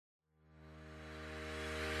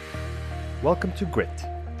Welcome to Grit,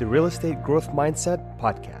 the Real Estate Growth Mindset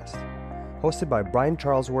podcast, hosted by Brian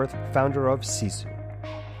Charlesworth, founder of Sisu.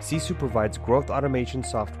 Sisu provides growth automation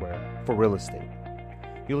software for real estate.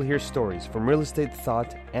 You'll hear stories from real estate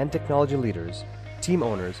thought and technology leaders, team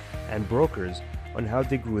owners, and brokers on how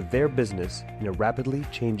they grew their business in a rapidly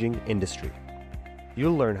changing industry.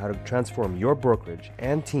 You'll learn how to transform your brokerage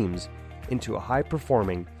and teams into a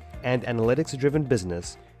high-performing and analytics-driven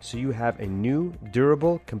business so you have a new,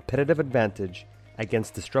 durable, competitive advantage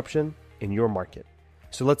against disruption in your market.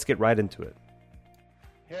 So let's get right into it.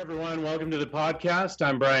 Hey everyone, welcome to the podcast.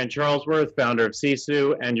 I'm Brian Charlesworth, founder of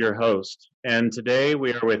Sisu and your host. And today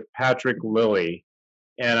we are with Patrick Lilly.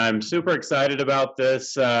 And I'm super excited about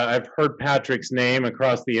this. I've heard Patrick's name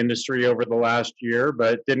across the industry over the last year,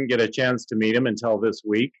 but didn't get a chance to meet him until this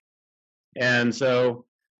week. And so,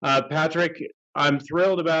 Patrick, I'm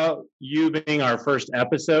thrilled about you being our first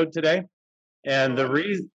episode today. And the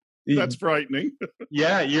reason... That's frightening.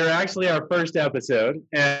 Yeah, you're actually our first episode.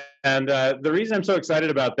 And the reason I'm so excited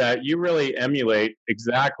about that, you really emulate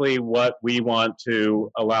exactly what we want to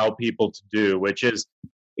allow people to do, which is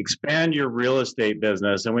expand your real estate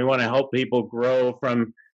business. And we want to help people grow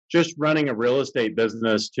from just running a real estate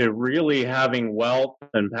business to really having wealth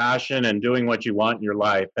and passion and doing what you want in your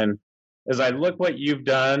life. And as I look what you've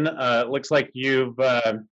done, it looks like you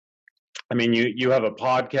have a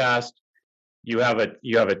podcast. You have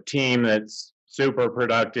a team that's super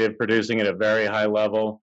productive, producing at a very high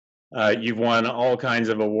level. You've won all kinds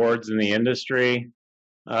of awards in the industry.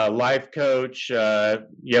 Life coach. You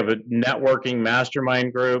have a networking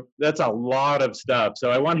mastermind group. That's a lot of stuff.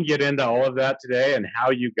 So I want to get into all of that today and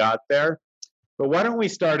how you got there. But why don't we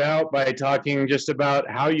start out by talking just about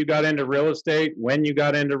how you got into real estate, when you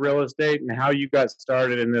got into real estate, and how you got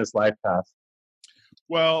started in this life path.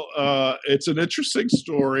 Well, it's an interesting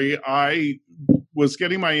story. I was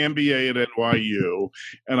getting my MBA at NYU,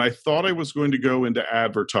 and I thought I was going to go into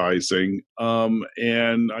advertising.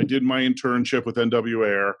 And I did my internship with NW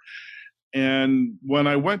Air. And when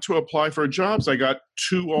I went to apply for jobs, I got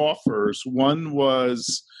two offers. One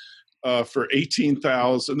was for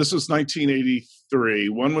 $18,000. This was 1983.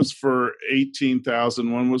 One was for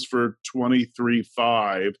 $18,000. One was for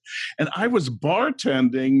 $23,500. And I was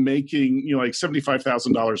bartending, making like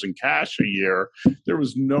 $75,000 in cash a year. There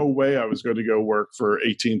was no way I was going to go work for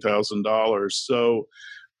 $18,000. So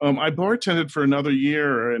I bartended for another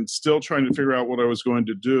year and still trying to figure out what I was going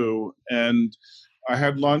to do. And I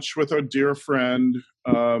had lunch with a dear friend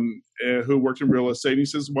who worked in real estate. He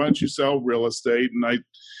says, "Why don't you sell real estate?" And I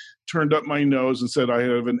turned up my nose and said, "I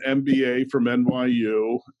have an MBA from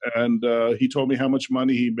NYU." And he told me how much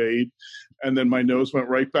money he made. And then my nose went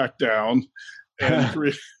right back down. And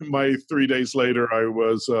 3 days later, I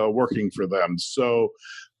was working for them. So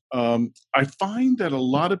I find that a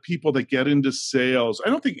lot of people that get into sales, I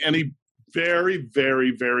don't think any very,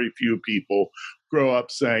 very, very few people grow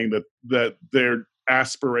up saying that their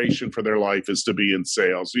aspiration for their life is to be in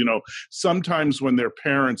sales. Sometimes when their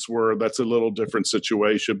parents were, that's a little different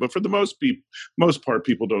situation. But for the most part,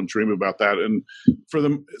 people don't dream about that. And for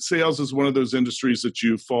them, sales is one of those industries that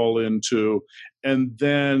you fall into. And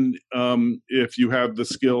then if you have the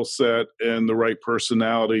skill set and the right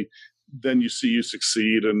personality, then you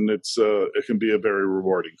succeed, and it can be a very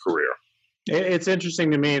rewarding career. It's interesting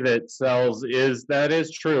to me that that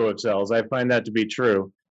is true of sales. I find that to be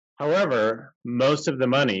true. However, most of the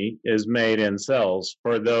money is made in sales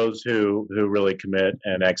for those who really commit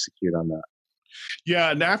and execute on that.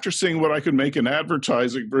 Yeah, and after seeing what I could make in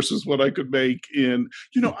advertising versus what I could make in,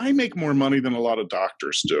 I make more money than a lot of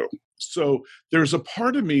doctors do. So there's a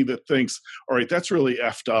part of me that thinks, all right, that's really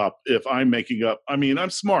effed up if I'm making up. I mean,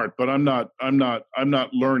 I'm smart, but I'm not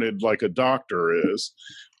learned like a doctor is.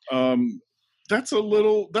 That's a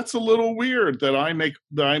little weird that I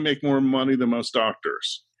make more money than most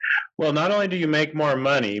doctors. Well, not only do you make more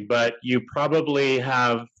money, but you probably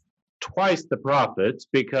have twice the profits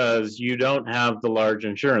because you don't have the large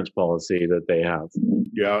insurance policy that they have.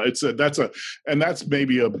 Yeah, that's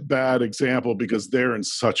maybe a bad example because they're in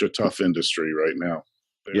such a tough industry right now.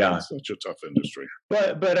 They're in such a tough industry.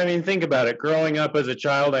 But I mean, think about it. Growing up as a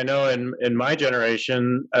child, I know in my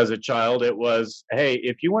generation as a child, it was, hey,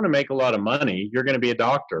 if you want to make a lot of money, you're going to be a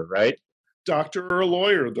doctor, right? Doctor or a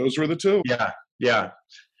lawyer. Those were the two. Yeah.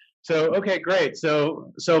 So, okay, great.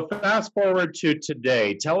 So fast forward to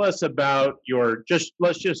today. Tell us about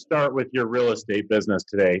let's just start with your real estate business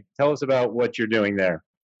today. Tell us about what you're doing there.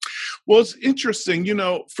 Well, it's interesting.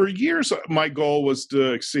 For years, my goal was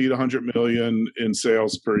to exceed 100 million in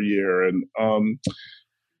sales per year. And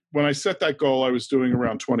when I set that goal, I was doing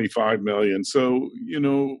around 25 million. So,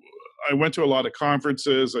 I went to a lot of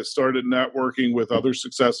conferences. I started networking with other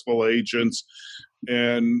successful agents.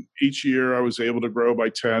 And each year I was able to grow by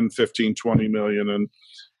 10, 15, 20 million. And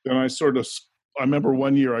then I remember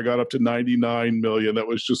one year I got up to 99 million. That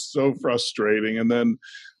was just so frustrating. And then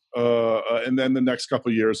the next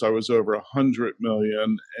couple of years I was over 100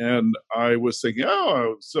 million. And I was thinking,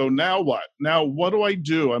 oh, so now what? Now what do I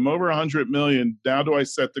do? I'm over 100 million. Now do I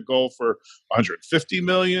set the goal for 150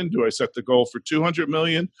 million? Do I set the goal for 200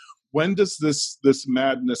 million? When does this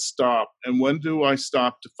madness stop? And when do I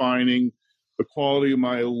stop defining the quality of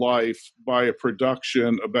my life by a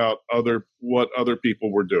production about what other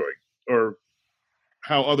people were doing, or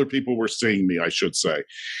how other people were seeing me, I should say.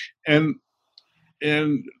 And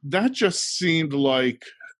that just seemed like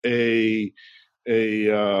what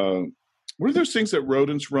are those things that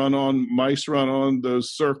rodents run on, mice run on,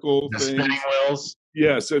 those circle things? Spinning wheels.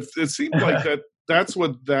 Yes, it seemed like that's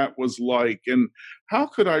what that was like. And how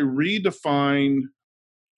could I redefine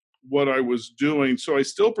what I was doing so I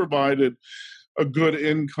still provided a good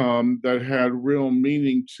income that had real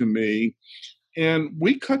meaning to me? And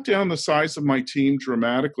we cut down the size of my team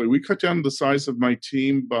dramatically. We cut down the size of my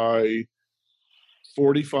team by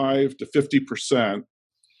 45 to 50%.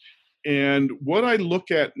 And what I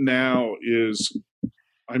look at now is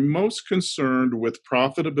I'm most concerned with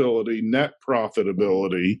profitability, net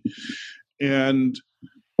profitability, and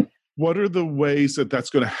what are the ways that that's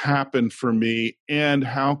going to happen for me, and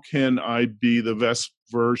how can I be the best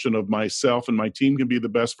version of myself, and my team can be the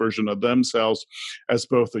best version of themselves as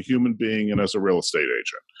both a human being and as a real estate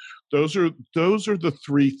agent. Those are the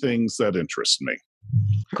three things that interest me.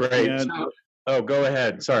 Great. Go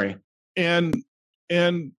ahead. Sorry. And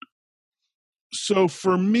so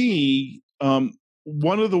for me,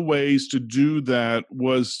 one of the ways to do that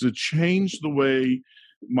was to change the way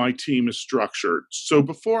my team is structured. So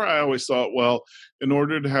before, I always thought, well, in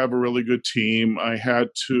order to have a really good team, I had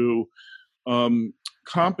to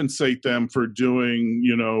compensate them for doing,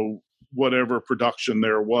 whatever production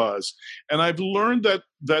there was. And I've learned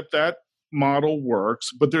that model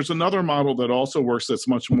works, but there's another model that also works that's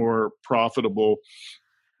much more profitable,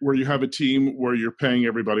 where you have a team where you're paying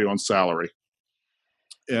everybody on salary,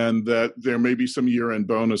 and that there may be some year-end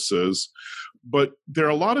bonuses. But there are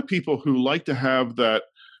a lot of people who like to have that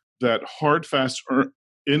hard, fast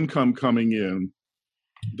income coming in,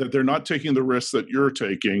 that they're not taking the risks that you're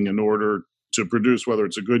taking in order to produce, whether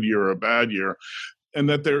it's a good year or a bad year, and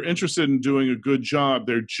that they're interested in doing a good job.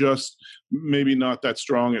 They're just maybe not that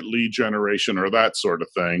strong at lead generation or that sort of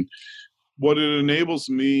thing. What it enables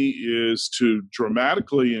me is to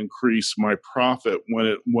dramatically increase my profit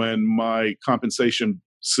when my compensation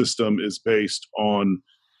system is based on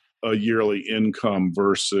a yearly income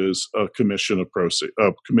versus a commission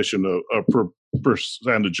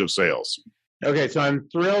percentage of sales. Okay, so I'm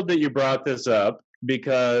thrilled that you brought this up,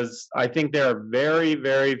 because I think there are very,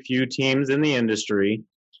 very few teams in the industry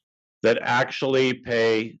that actually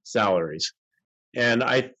pay salaries. And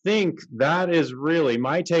I think that is really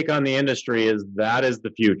my take on the industry, is that is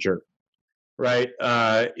the future, right?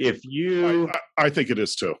 If you, I think it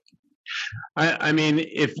is too. I mean,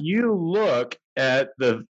 if you look at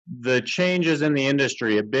the changes in the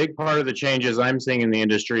industry, a big part of the changes I'm seeing in the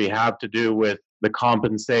industry have to do with the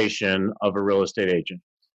compensation of a real estate agent.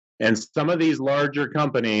 And some of these larger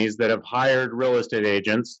companies that have hired real estate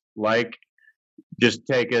agents, like just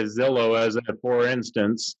take a Zillow as a for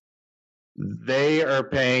instance, they are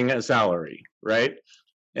paying a salary, right?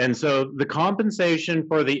 And so the compensation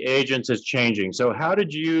for the agents is changing. So how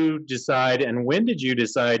did you decide, and when did you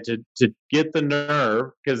decide to get the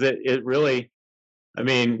nerve? Because it really, I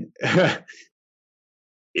mean,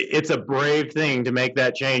 it's a brave thing to make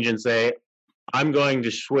that change and say, I'm going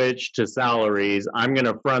to switch to salaries. I'm going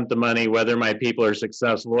to front the money whether my people are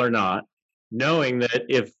successful or not, knowing that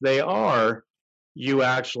if they are, you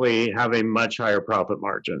actually have a much higher profit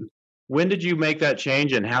margin. When did you make that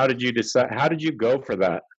change, and how did you decide? How did you go for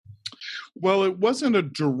that? Well, it wasn't a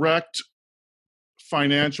direct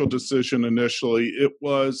financial decision initially. It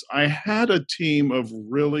was, I had a team of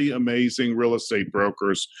really amazing real estate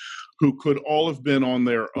brokers who could all have been on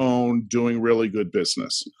their own doing really good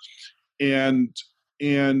business. And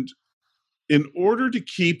in order to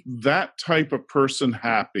keep that type of person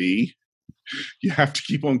happy, you have to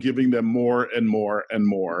keep on giving them more and more and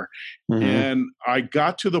more. Mm-hmm. And I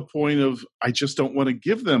got to the point of, I just don't want to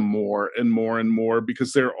give them more and more and more,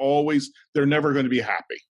 because they're never going to be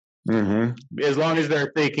happy. Mm-hmm. As long as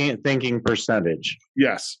they're thinking percentage.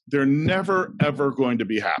 Yes. They're never, ever going to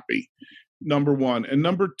be happy. Number one. And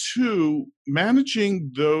number two,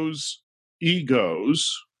 managing those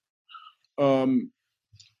egos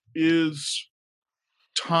is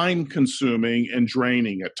time consuming and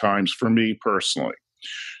draining at times for me personally.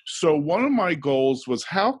 So one of my goals was,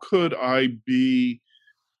 how could I be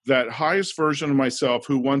that highest version of myself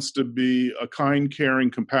who wants to be a kind, caring,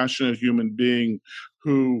 compassionate human being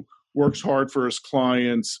who works hard for his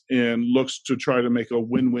clients and looks to try to make a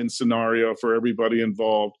win-win scenario for everybody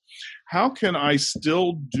involved? How can I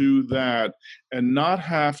still do that and not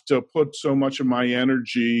have to put so much of my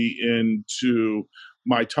energy into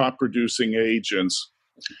my top producing agents?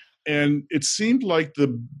 And it seemed like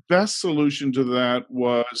the best solution to that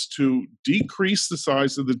was to decrease the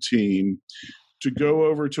size of the team, to go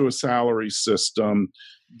over to a salary system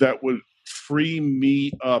that would free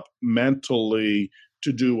me up mentally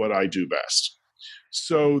to do what I do best.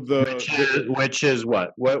 So which is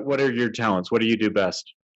what? What are your talents? What do you do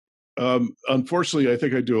best? Unfortunately, I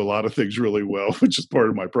think I do a lot of things really well, which is part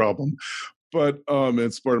of my problem. But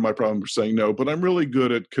it's part of my problem for saying no. But I'm really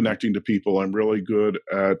good at connecting to people. I'm really good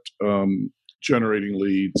at generating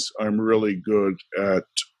leads. I'm really good at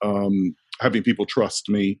having people trust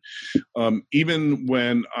me. Even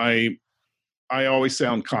when I always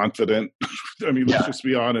sound confident. I mean, let's just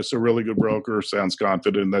be honest. A really good broker sounds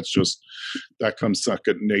confident. That comes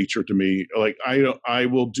second nature to me. Like I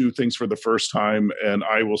will do things for the first time and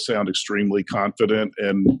I will sound extremely confident,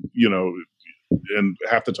 and and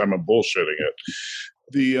half the time I'm bullshitting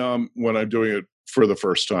it. When I'm doing it for the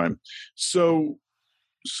first time. So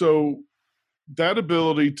that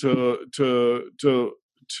ability to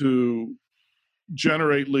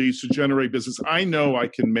generate leads, to generate business, I know I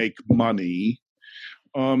can make money.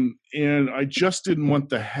 And I just didn't want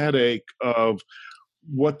the headache of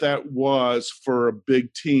what that was for a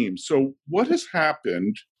big team. So what has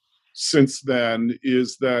happened since then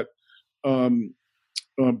is that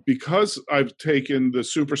because I've taken the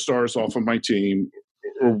superstars off of my team,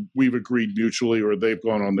 or we've agreed mutually, or they've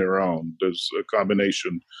gone on their own, there's a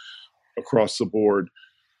combination across the board.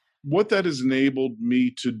 What that has enabled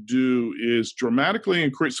me to do is dramatically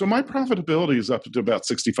increase. So my profitability is up to about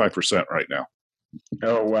 65% right now.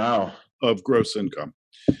 Oh, wow. Of gross income.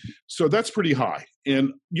 So that's pretty high.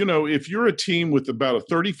 And, if you're a team with about a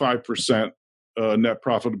 35% net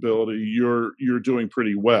profitability, you're doing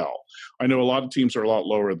pretty well. I know a lot of teams are a lot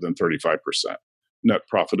lower than 35% net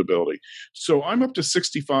profitability. So I'm up to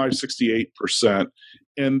 65, 68%.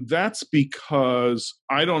 And that's because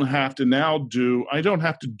I don't have to do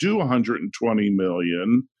 120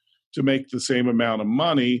 million to make the same amount of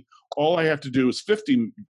money. All I have to do is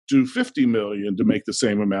 50 million to make the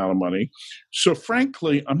same amount of money. So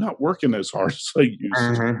frankly, I'm not working as hard as I used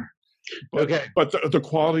to. But the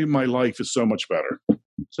quality of my life is so much better.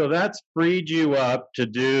 So that's freed you up to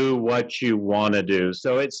do what you want to do.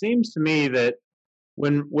 So it seems to me that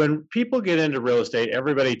when people get into real estate,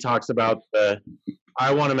 everybody talks about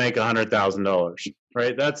I want to make $100,000,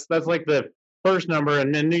 right? That's like the first number.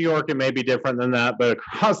 And in New York, it may be different than that, but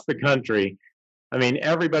across the country, I mean,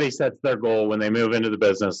 everybody sets their goal when they move into the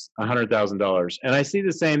business, $100,000. And I see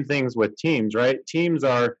the same things with teams, right? Teams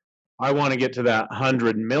are, I want to get to that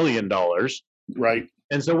 $100 million. Right.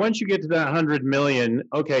 And so once you get to that 100 million,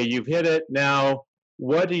 okay, you've hit it. Now,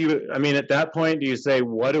 at that point, do you say,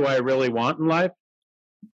 what do I really want in life?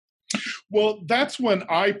 Well, that's when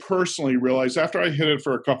I personally realized, after I hit it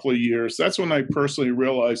for a couple of years, that's when I personally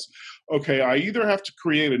realized, okay, I either have to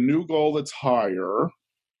create a new goal that's higher,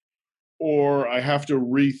 or I have to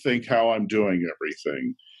rethink how I'm doing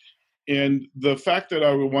everything. And the fact that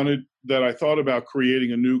I thought about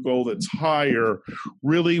creating a new goal that's higher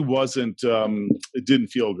really wasn't, it didn't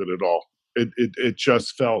feel good at all. It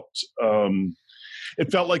just felt,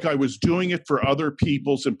 it felt like I was doing it for other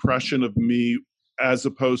people's impression of me, as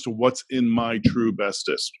opposed to what's in my true best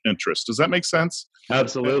interest. Does that make sense?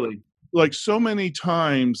 Absolutely. Like so many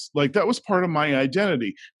times, like that was part of my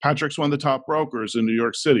identity. Patrick's one of the top brokers in New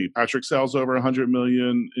York City. Patrick sells over 100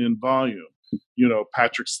 million in volume.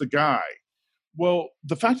 Patrick's the guy. Well,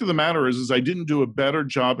 the fact of the matter is I didn't do a better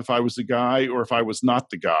job if I was the guy or if I was not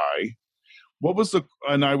the guy.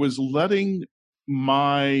 And I was letting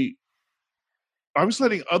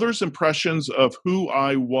others' impressions of who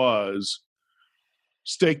I was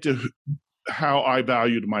stake to how I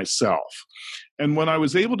valued myself. And when I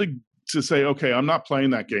was able to say, okay, I'm not playing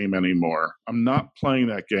that game anymore. I'm not playing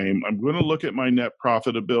that game. I'm going to look at my net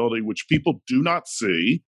profitability, which people do not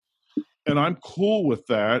see. And I'm cool with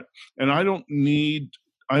that. And I don't need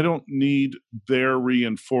their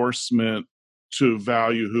reinforcement to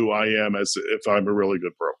value who I am as if I'm a really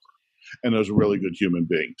good broker and as a really good human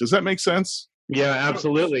being. Does that make sense? Yeah,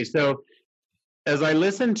 absolutely. So as I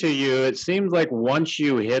listen to you, it seems like once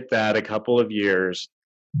you hit that a couple of years,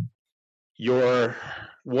 your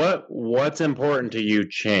what's important to you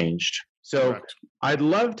changed. So Correct. I'd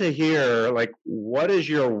love to hear, like, what is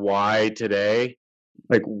your why today?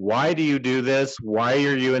 Like, why do you do this? Why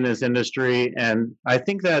are you in this industry? And I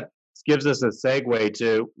think that gives us a segue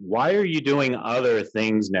to, why are you doing other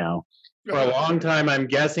things now? For a long time, I'm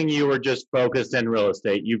guessing you were just focused in real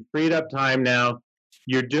estate. You've freed up time now.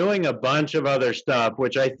 You're doing a bunch of other stuff,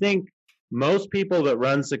 which I think most people that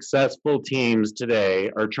run successful teams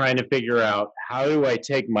today are trying to figure out, how do I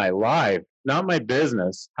take my life, not my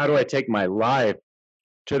business, how do I take my life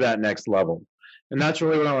to that next level? And that's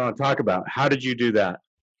really what I want to talk about. How did you do that?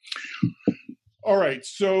 All right.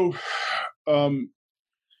 So,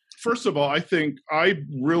 first of all, I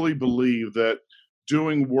really believe that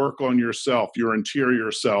doing work on yourself, your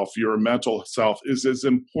interior self, your mental self, is as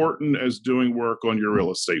important as doing work on your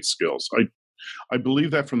real estate skills. I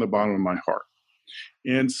believe that from the bottom of my heart.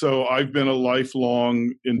 And so I've been a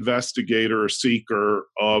lifelong investigator, seeker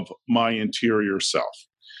of my interior self.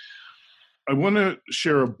 I want to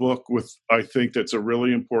share a book I think that's a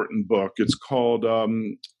really important book. It's called,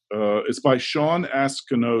 it's by Sean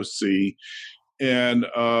Askinosie, and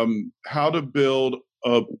how to build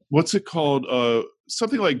what's it called?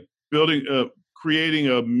 Something like creating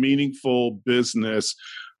a meaningful business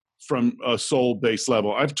from a soul-based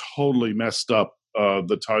level. I've totally messed up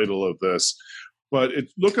the title of this, but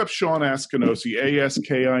look up Sean Askinosie,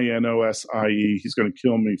 Askinosie. He's going to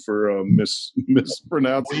kill me for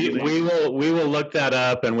mispronouncing it. We will look that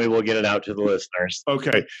up and we will get it out to the listeners.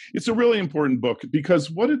 Okay. It's a really important book because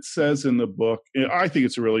what it says in the book, I think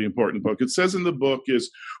it's a really important book. It says in the book is,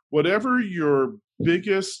 whatever your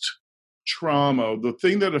biggest trauma, the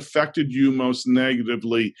thing that affected you most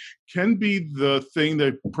negatively, can be the thing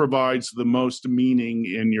that provides the most meaning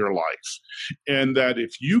in your life. And that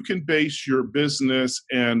if you can base your business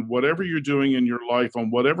and whatever you're doing in your life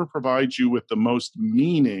on whatever provides you with the most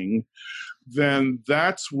meaning, then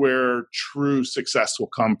that's where true success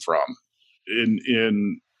will come from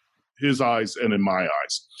in his eyes and in my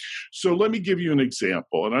eyes. So let me give you an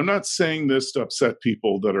example. And I'm not saying this to upset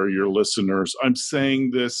people that are your listeners. I'm saying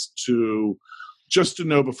this just to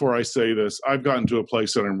know before I say this, I've gotten to a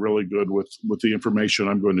place that I'm really good with the information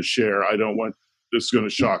I'm going to share. I don't want this is going to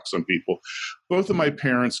shock some people. Both of my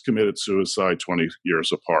parents committed suicide 20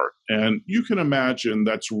 years apart. And you can imagine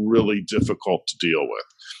that's really difficult to deal with.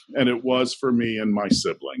 And it was for me and my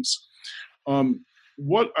siblings.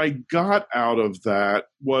 What I got out of that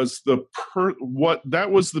was that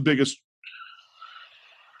was the biggest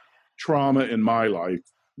trauma in my life.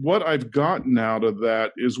 What I've gotten out of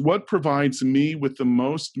that is what provides me with the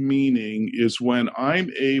most meaning is when I'm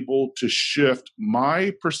able to shift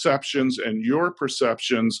my perceptions and your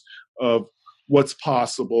perceptions of what's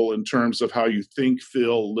possible in terms of how you think,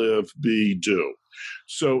 feel, live, be, do.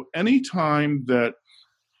 So anytime that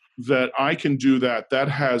I can do that, that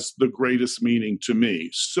has the greatest meaning to me.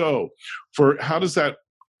 So how does that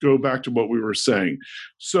go back to what we were saying?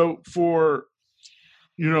 So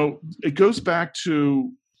it goes back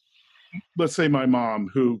to, let's say, my mom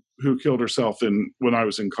who killed herself when I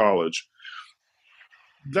was in college.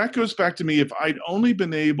 That goes back to me. If I'd only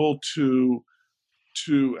been able to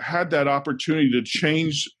had that opportunity to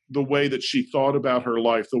change the way that she thought about her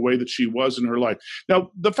life, the way that she was in her life. Now,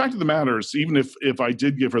 the fact of the matter is, even if I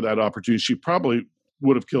did give her that opportunity, she probably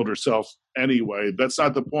would have killed herself anyway. That's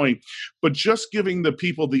not the point. But just giving the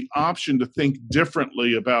people the option to think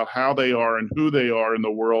differently about how they are and who they are in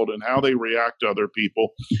the world and how they react to other people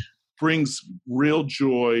brings real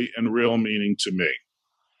joy and real meaning to me.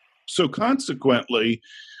 So consequently,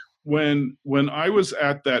 when I was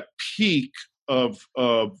at that peak of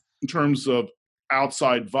in terms of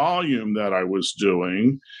outside volume that I was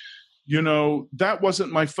doing, that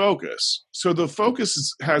wasn't my focus. So the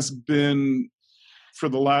focus has been, for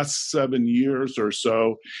the last 7 years or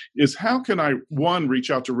so, is how can I, one, reach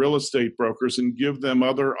out to real estate brokers and give them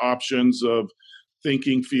other options of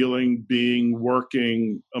thinking, feeling, being,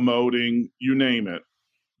 working, emoting, you name it,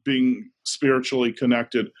 being spiritually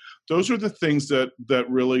connected. Those are the things that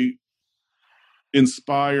really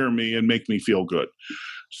inspire me and make me feel good.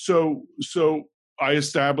 So I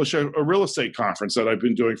established a real estate conference that I've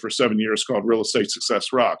been doing for 7 years called Real Estate Success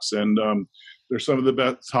Rocks. And they're some of the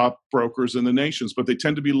best top brokers in the nations, but they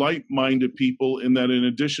tend to be like-minded people in that, in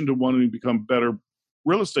addition to wanting to become better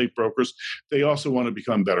real estate brokers, they also want to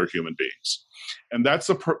become better human beings. And that's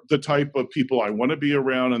the type of people I want to be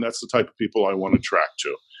around, and that's the type of people I want to attract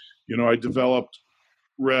to. I developed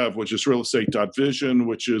Rev, which is Real Estate.Vision,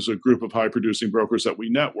 which is a group of high-producing brokers that we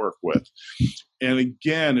network with. And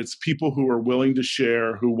again, it's people who are willing to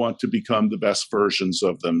share, who want to become the best versions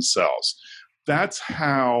of themselves. That's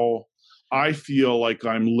how I feel like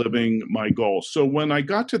I'm living my goal. So when I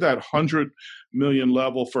got to that 100 million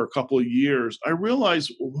level for a couple of years, I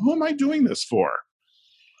realized, who am I doing this for?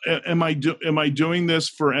 Am I doing this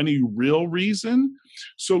for any real reason?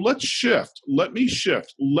 So let's shift. Let me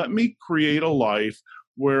shift. Let me create a life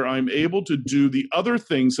where I'm able to do the other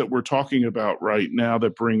things that we're talking about right now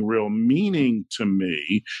that bring real meaning to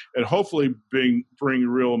me, and hopefully bring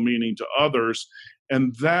real meaning to others.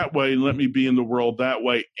 And that way, let me be in the world that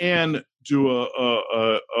way and do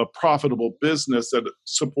a profitable business that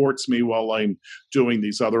supports me while I'm doing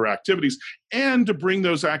these other activities, and to bring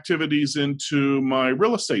those activities into my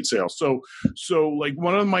real estate sales. So like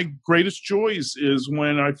one of my greatest joys is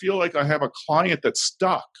when I feel like I have a client that's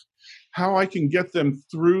stuck, how I can get them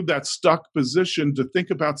through that stuck position to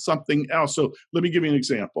think about something else. So let me give you an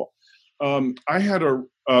example. I had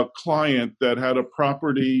a client that had a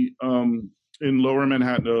property in Lower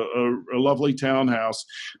Manhattan, a lovely townhouse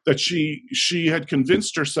that she had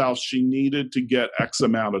convinced herself she needed to get X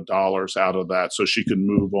amount of dollars out of that so she could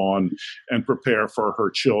move on and prepare for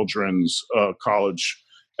her children's college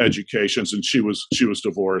educations. And she was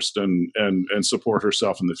divorced and support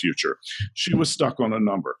herself in the future. She was stuck on a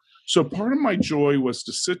number. So part of my joy was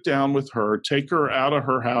to sit down with her, take her out of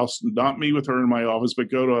her house, not meet with her in my office,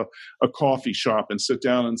 but go to a coffee shop and sit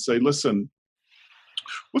down and say, listen,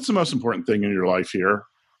 what's the most important thing in your life here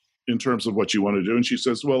in terms of what you want to do? And she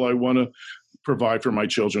says, well, I want to provide for my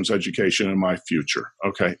children's education and my future.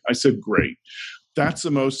 Okay. I said, great. That's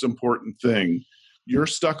the most important thing. You're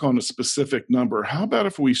stuck on a specific number. How about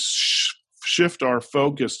if we shift our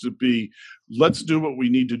focus to be, let's do what we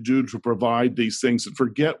need to do to provide these things and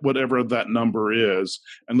forget whatever that number is,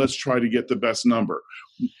 and let's try to get the best number.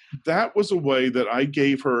 That was a way that I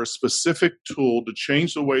gave her a specific tool to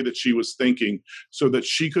change the way that she was thinking so that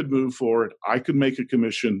she could move forward. I could make a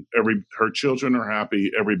commission. Her children are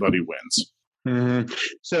happy. Everybody wins. Mm-hmm.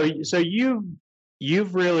 So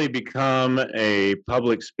you've really become a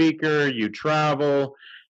public speaker. You travel.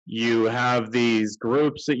 You have these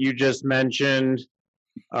groups that you just mentioned,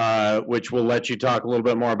 which we'll let you talk a little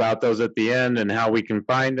bit more about those at the end and how we can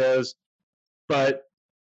find those. But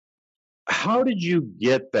how did you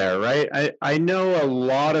get there, right? I know a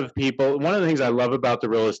lot of people. One of the things I love about the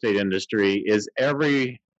real estate industry is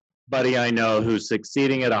everybody I know who's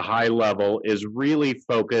succeeding at a high level is really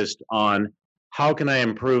focused on how can I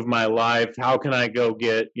improve my life? How can I go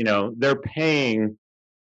get, they're paying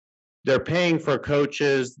for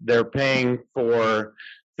coaches, they're paying for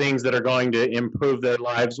things that are going to improve their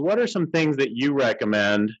lives. What are some things that you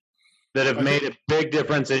recommend that have made a big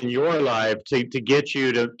difference in your life to get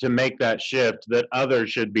you to make that shift that others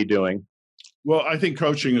should be doing? Well, I think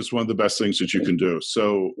coaching is one of the best things that you can do.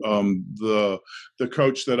 So the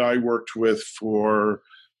coach that I worked with for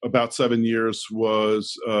about 7 years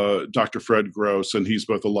was Dr. Fred Gross, and he's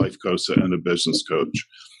both a life coach and a business coach.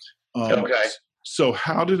 Okay. So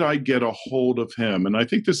how did I get a hold of him? And I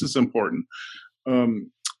think this is important.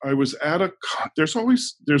 I was at there's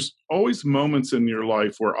always moments in your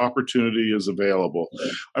life where opportunity is available.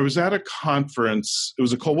 I was at a conference. It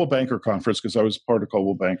was a Coldwell Banker conference because I was part of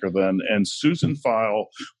Coldwell Banker then. And Susan File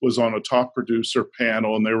was on a top producer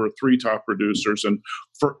panel, and there were 3 top producers. And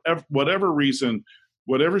for whatever reason,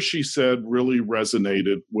 whatever she said really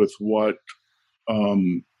resonated with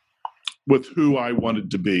with who I wanted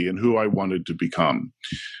to be and who I wanted to become.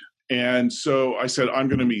 And so I said, I'm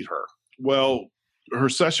going to meet her. Well, her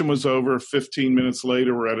session was over. 15 minutes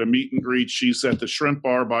later, we're at a meet and greet. She's at the shrimp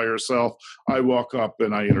bar by herself. I walk up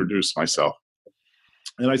and I introduce myself.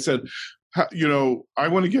 And I said, I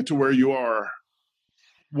want to get to where you are.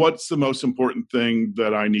 What's the most important thing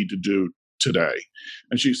that I need to do today?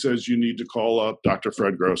 And she says, you need to call up Dr.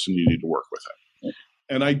 Fred Gross and you need to work with him.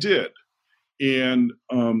 And I did. And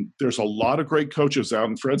there's a lot of great coaches out,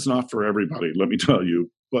 and Fred's not for everybody, let me tell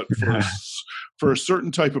you. But for a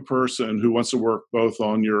certain type of person who wants to work both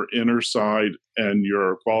on your inner side and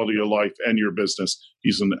your quality of life and your business,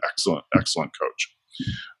 he's an excellent, excellent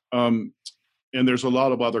coach. And there's a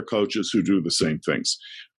lot of other coaches who do the same things.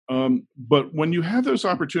 But when you have those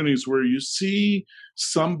opportunities where you see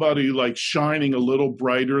somebody like shining a little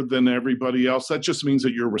brighter than everybody else, that just means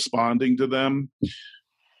that you're responding to them.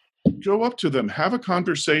 Go up to them, have a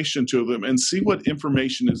conversation to them, and see what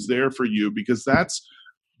information is there for you, because that's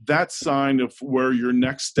sign of where your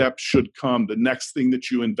next step should come, the next thing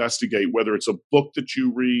that you investigate, whether it's a book that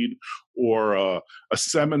you read or a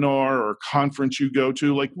seminar or a conference you go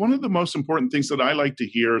to. Like, one of the most important things that I like to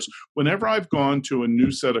hear is whenever I've gone to a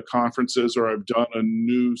new set of conferences or I've done a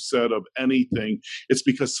new set of anything, it's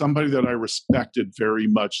because somebody that I respected very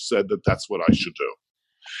much said that that's what I should do.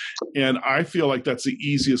 And I feel like that's the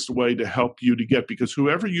easiest way to help you to get, because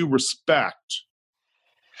whoever you respect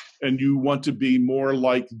and you want to be more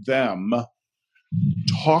like them,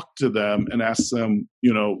 talk to them and ask them,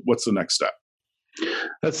 what's the next step?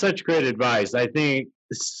 That's such great advice. I think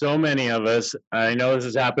so many of us, I know this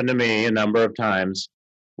has happened to me a number of times,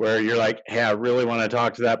 where you're like, hey, I really want to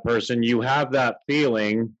talk to that person. You have that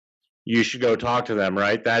feeling, you should go talk to them,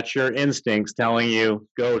 right? That's your instincts telling you,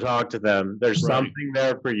 go talk to them. There's Right. something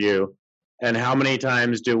there for you. And how many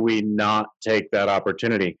times do we not take that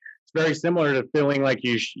opportunity? It's very similar to feeling like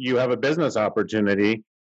you have a business opportunity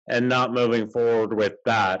and not moving forward with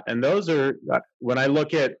that. And those are, when I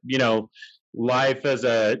look at, life as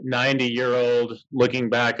a 90-year-old looking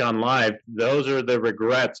back on life, those are the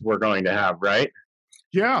regrets we're going to have, right?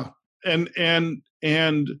 Yeah. And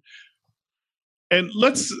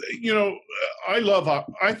let's,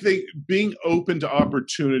 I think being open to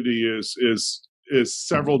opportunity is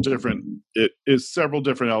several different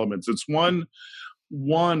elements. It's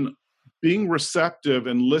one being receptive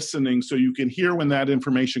and listening so you can hear when that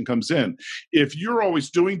information comes in. If you're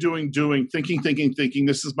always doing, thinking,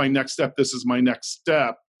 this is my next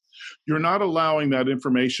step, you're not allowing that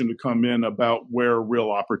information to come in about where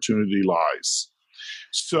real opportunity lies.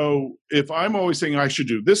 So if I'm always saying I should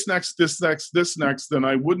do this next, then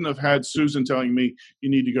I wouldn't have had Susan telling me,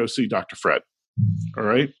 you need to go see Dr. Fred. All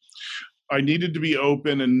right. I needed to be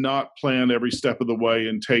open and not plan every step of the way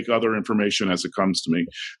and take other information as it comes to me.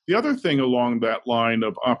 The other thing along that line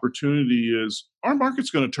of opportunity is our market's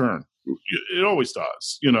going to turn. It always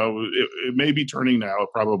does. It may be turning now. It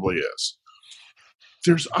probably is.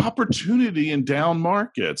 There's opportunity in down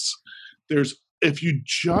markets. If you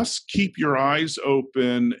just keep your eyes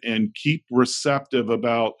open and keep receptive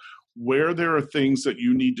about where there are things that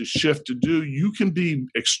you need to shift to do, you can be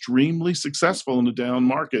extremely successful in a down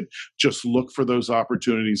market. Just look for those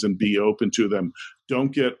opportunities and be open to them.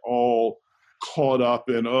 Don't get all caught up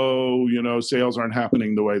in, sales aren't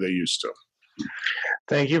happening the way they used to.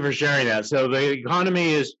 Thank you for sharing that. So the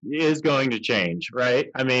economy is going to change, right?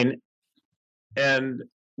 I mean, and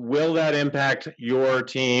will that impact your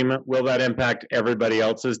team? Will that impact everybody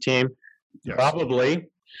else's team? Yes. Probably.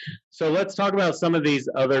 So let's talk about some of these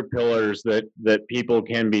other pillars that people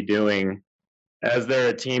can be doing as they're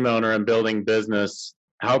a team owner and building business.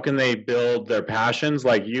 How can they build their passions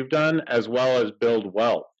like you've done, as well as build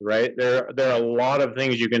wealth, right? There are a lot of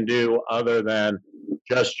things you can do other than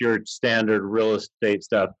just your standard real estate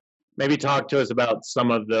stuff. Maybe talk to us about some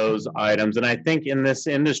of those items. And I think in this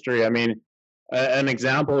industry, I mean, an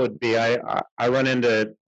example would be I run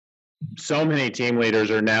into so many team leaders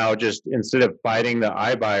are now just, instead of fighting the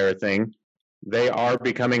iBuyer thing, they are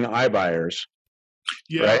becoming iBuyers.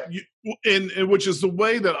 Yeah, right? And which is the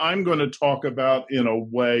way that I'm going to talk about in a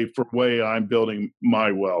way I'm building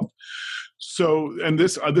my wealth. So, and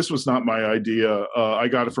this was not my idea. I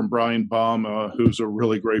got it from Brian Baum, who's a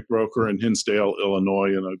really great broker in Hinsdale,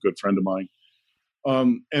 Illinois, and a good friend of mine.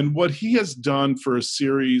 And what he has done for a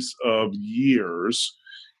series of years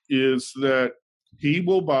is that he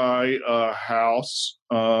will buy a house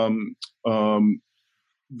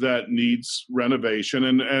that needs renovation.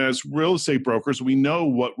 And as real estate brokers, we know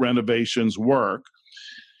what renovations work.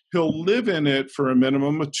 He'll live in it for a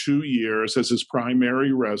minimum of 2 years as his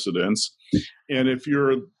primary residence, and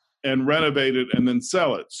renovate it and then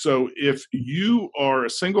sell it. So if you are a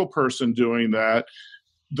single person doing that,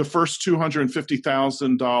 the first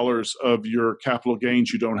 $250,000 of your capital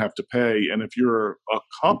gains you don't have to pay. And if you're a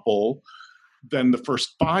couple, then the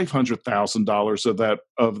first $500,000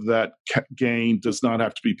 of that gain does not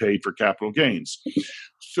have to be paid for capital gains.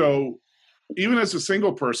 So even as a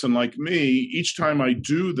single person like me, each time I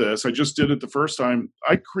do this, I just did it the first time,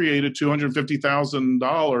 I created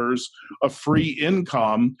 $250,000 of free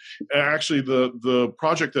income. Actually, the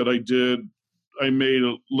project that I did, I made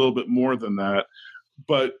a little bit more than that,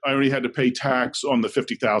 but I only had to pay tax on the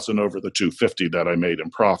 $50,000 over the $250,000 that I made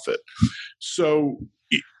in profit. So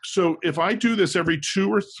if I do this every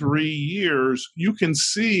 2 or 3 years, you can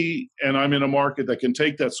see, and I'm in a market that can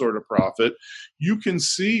take that sort of profit, you can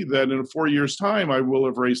see that in 4 years' time, I will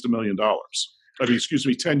have raised $1 million.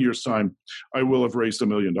 10 years' time, I will have raised $1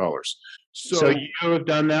 million. So you have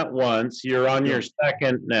done that once. You're on your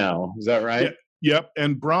second now. Is that right? Yep.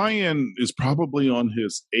 And Brian is probably on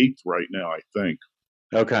his 8th right now, I think.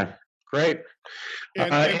 Okay, great. Go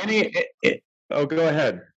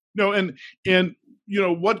ahead. No, and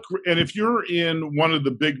if you're in one of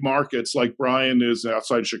the big markets like Brian is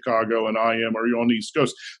outside Chicago and I am, or you're on the East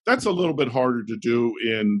Coast, that's a little bit harder to do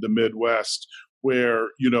in the Midwest, where,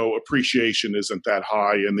 appreciation isn't that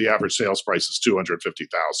high and the average sales price is $250,000.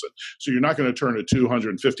 So you're not going to turn a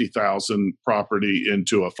 $250,000 property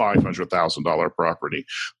into a $500,000 property.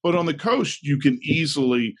 But on the coast, you can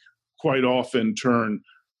easily, quite often, turn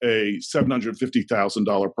a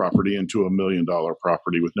 $750,000 property into $1 million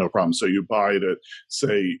property with no problem. So you buy it at,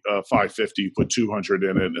 say, $550, put $200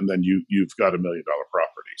 in it, and then you've got $1 million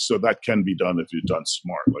property. So that can be done if you're done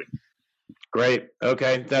smartly. Great.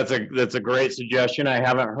 Okay, that's a great suggestion. I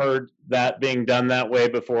haven't heard that being done that way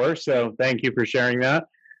before, so thank you for sharing that.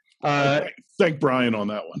 Thank Brian on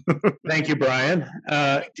that one. Thank you, Brian.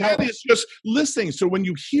 It's just listening. So when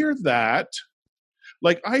you hear that,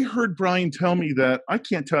 like I heard Brian tell me that, I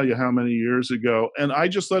can't tell you how many years ago, and I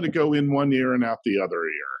just let it go in one ear and out the other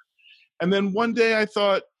ear. And then one day I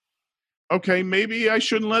thought, okay, maybe I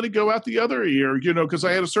shouldn't let it go out the other ear, because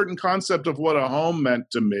I had a certain concept of what a home meant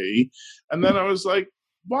to me. And then I was like,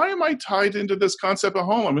 why am I tied into this concept of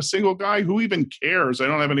home? I'm a single guy. Who even cares? I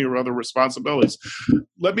don't have any other responsibilities.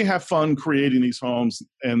 Let me have fun creating these homes,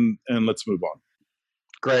 and let's move on.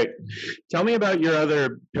 Great. Tell me about your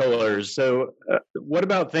other pillars. So what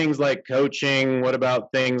about things like coaching? What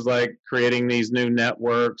about things like creating these new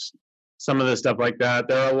networks? Some of the stuff like that.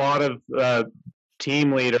 There are a lot of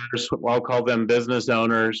team leaders, I'll call them business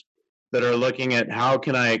owners, that are looking at how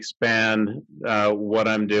can I expand what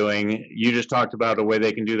I'm doing. You just talked about a way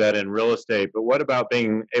they can do that in real estate, but what about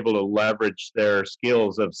being able to leverage their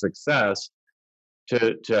skills of success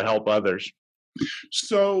to help others?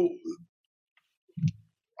 So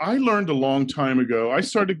I learned a long time ago.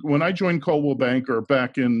 When I joined Coldwell Banker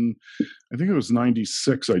back in, I think it was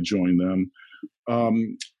 96, I joined them.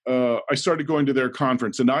 I started going to their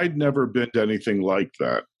conference, and I'd never been to anything like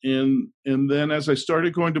that. And then as I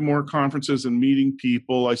started going to more conferences and meeting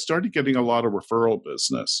people, I started getting a lot of referral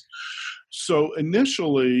business. So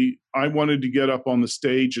initially, I wanted to get up on the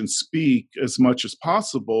stage and speak as much as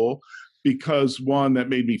possible, because one, that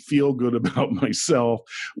made me feel good about myself.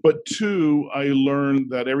 But two, I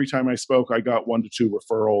learned that every time I spoke, I got 1 to 2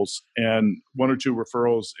 referrals, and 1 or 2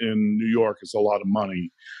 referrals in New York is a lot of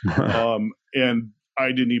money. And I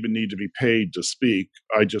didn't even need to be paid to speak.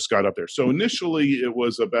 I just got up there. So initially it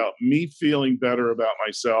was about me feeling better about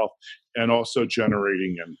myself and also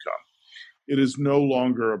generating income. It is no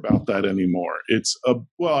longer about that anymore.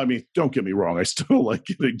 Don't get me wrong. I still like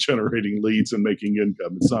generating leads and making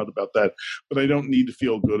income. It's not about that, but I don't need to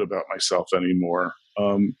feel good about myself anymore.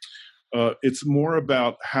 It's more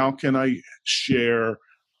about how can I share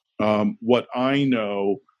what I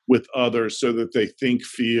know with others so that they think,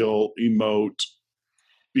 feel, emote,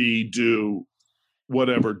 be, do,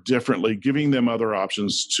 whatever differently, giving them other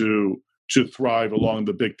options to thrive along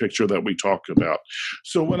the big picture that we talked about.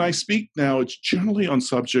 So when I speak now, it's generally on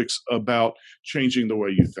subjects about changing the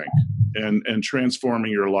way you think and transforming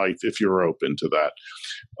your life if you're open to that.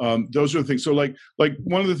 Those are the things. So like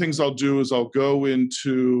one of the things I'll do is I'll go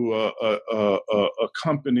into a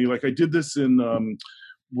company, like I did this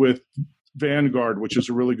with Vanguard, which is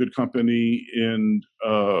a really good company in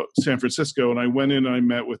San Francisco. And I went in and I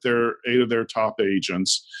met with 8 of their top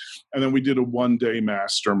agents. And then we did a 1-day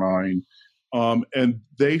mastermind. And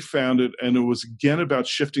they found it, and it was again about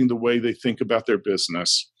shifting the way they think about their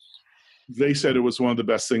business. They said it was one of the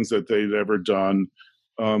best things that they'd ever done.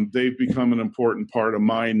 They've become an important part of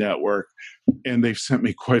my network, and they've sent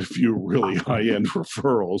me quite a few really high-end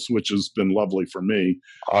referrals, which has been lovely for me.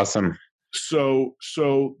 Awesome. So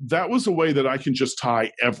that was a way that I can just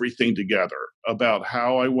tie everything together about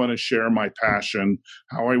how I want to share my passion,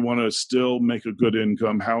 how I want to still make a good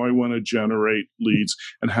income, how I want to generate leads,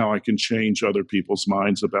 and how I can change other people's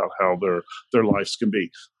minds about how their lives can be.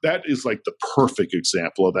 That is like the perfect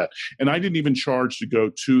example of that. And I didn't even charge to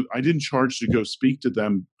go speak to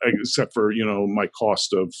them, except for, my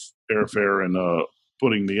cost of airfare and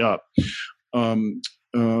putting me up.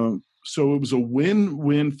 So it was a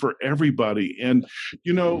win-win for everybody. And,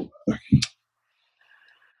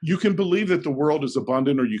 you can believe that the world is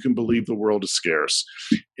abundant, or you can believe the world is scarce.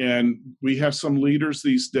 And we have some leaders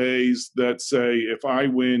these days that say, if I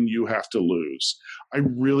win, you have to lose. I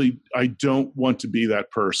don't want to be that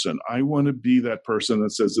person. I want to be that person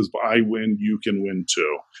that says, if I win, you can win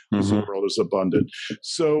too, because the world is abundant.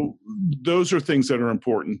 So those are things that are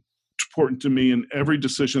important to me. And every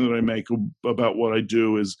decision that I make about what I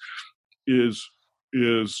do is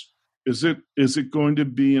it going to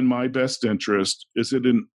be in my best interest? Is it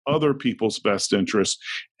in other people's best interest?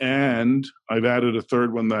 And I've added a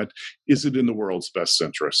third one, that is it in the world's best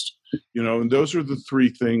interest? And those are the 3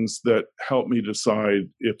 things that help me decide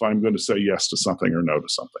if I'm going to say yes to something or no to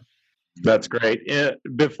something. That's great.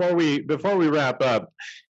 Before we wrap up,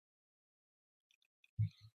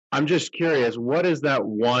 I'm just curious, what is that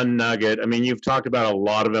one nugget? I mean, you've talked about a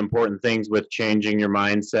lot of important things with changing your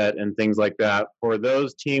mindset and things like that. For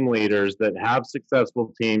those team leaders that have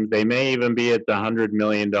successful teams, they may even be at the $100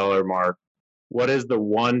 million mark. What is the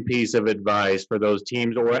one piece of advice for those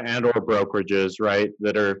teams or brokerages, right,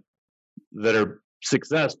 that are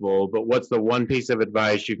successful, but what's the one piece of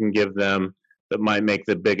advice you can give them that might make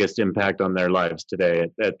the biggest impact on their lives today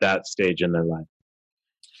at that stage in their life?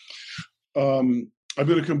 I'm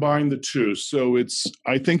going to combine the two. So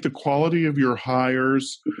I think the quality of your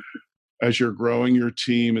hires as you're growing your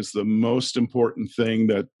team is the most important thing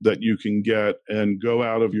that you can get, and go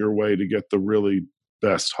out of your way to get the really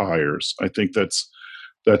best hires. I think that's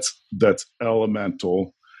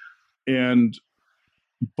elemental. And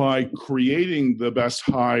by creating the best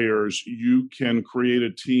hires, you can create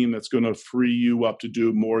a team that's going to free you up to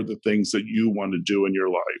do more of the things that you want to do in your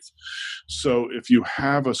life. So if you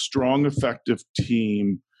have a strong, effective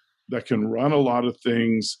team that can run a lot of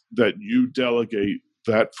things that you delegate,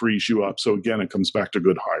 that frees you up. So again, it comes back to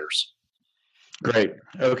good hires. Great.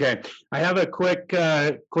 Okay. I have a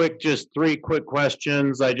just 3 quick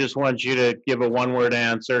questions. I just want you to give a one-word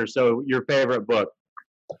answer. So your favorite book?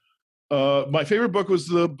 My favorite book was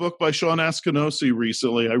the book by Sean Askinosie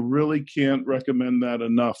recently. I really can't recommend that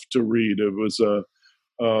enough to read. It was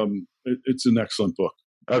it's an excellent book.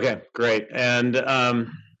 Okay, great. And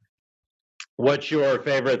what's your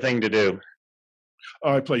favorite thing to do?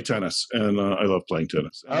 I play tennis, and I love playing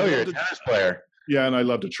tennis. Oh, you're a tennis player. Yeah, and I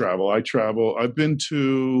love to travel. I travel. I've been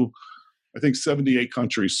to, I think, 78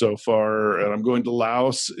 countries so far, and I'm going to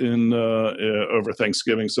Laos over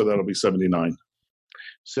Thanksgiving, so that'll be 79.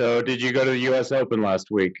 So did you go to the U.S. Open last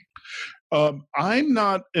week? I'm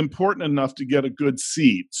not important enough to get a good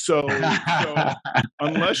seat. So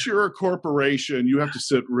unless you're a corporation, you have to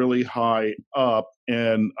sit really high up,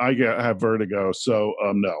 and I have vertigo. So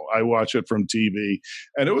no, I watch it from TV.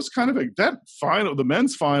 And it was kind of that final, the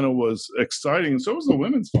men's final was exciting, and so was the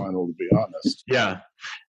women's final, to be honest. Yeah.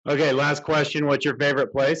 Okay, last question. What's your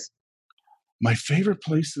favorite place? My favorite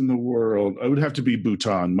place in the world, I would have to be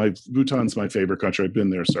Bhutan. Bhutan's my favorite country. I've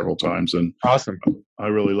been there several times, and awesome. I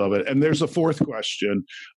really love it. And there's a fourth question: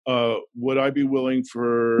 would I be willing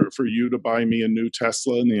for you to buy me a new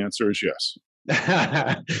Tesla? And the answer is yes.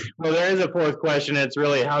 Well, there is a fourth question. It's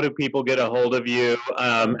really, how do people get a hold of you?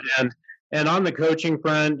 And on the coaching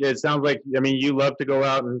front, it sounds like, I mean, you love to go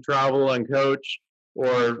out and travel and coach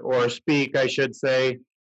or speak, I should say.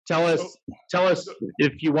 Tell us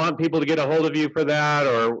if you want people to get a hold of you for that,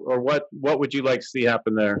 or what would you like to see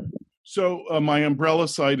happen there? So my umbrella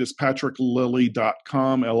site is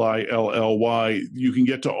patricklilly.com, Lilly. You can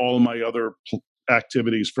get to all of my other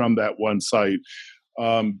activities from that one site.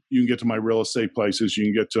 You can get to my real estate places. You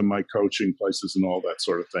can get to my coaching places and all that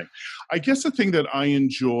sort of thing. I guess the thing that I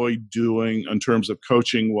enjoy doing in terms of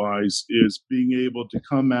coaching wise is being able to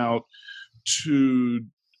come out to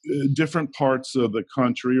different parts of the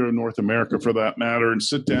country, or North America for that matter, and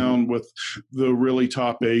sit down with the really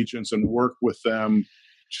top agents and work with them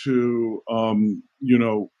to,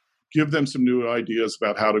 give them some new ideas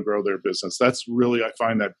about how to grow their business. That's really, I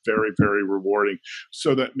find that very, very rewarding.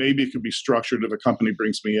 So that maybe it could be structured if a company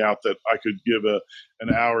brings me out, that I could give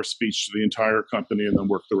an hour speech to the entire company and then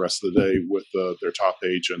work the rest of the day with their top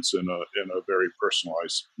agents in a very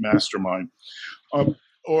personalized mastermind.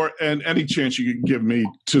 And any chance you can give me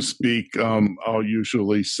to speak, I'll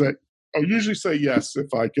usually say yes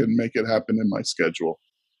if I can make it happen in my schedule.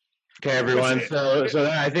 Okay, everyone. So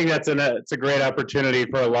I think it's a great opportunity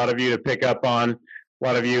for a lot of you to pick up on. A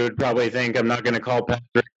lot of you would probably think, I'm not going to call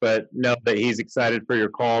Patrick, but know that he's excited for your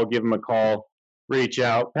call. Give him a call. Reach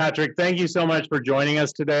out. Patrick, thank you so much for joining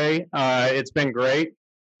us today. It's been great.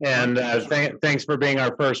 And thanks for being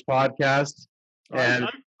our first podcast. And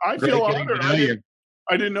I feel honored.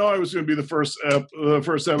 I didn't know I was going to be the first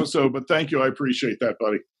episode, but thank you. I appreciate that,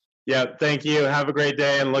 buddy. Yeah, thank you. Have a great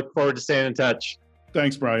day, and look forward to staying in touch.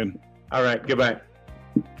 Thanks, Brian. All right, goodbye.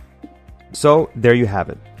 So there you have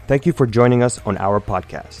it. Thank you for joining us on our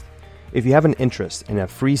podcast. If you have an interest in a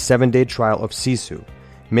free 7-day trial of Sisu,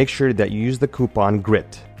 make sure that you use the coupon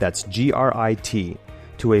GRIT, that's GRIT,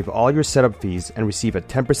 to waive all your setup fees and receive a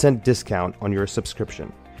 10% discount on your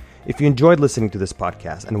subscription. If you enjoyed listening to this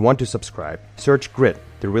podcast and want to subscribe, search GRIT,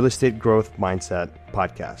 the Real Estate Growth Mindset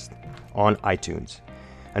Podcast, on iTunes.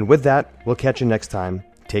 And with that, we'll catch you next time.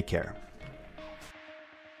 Take care.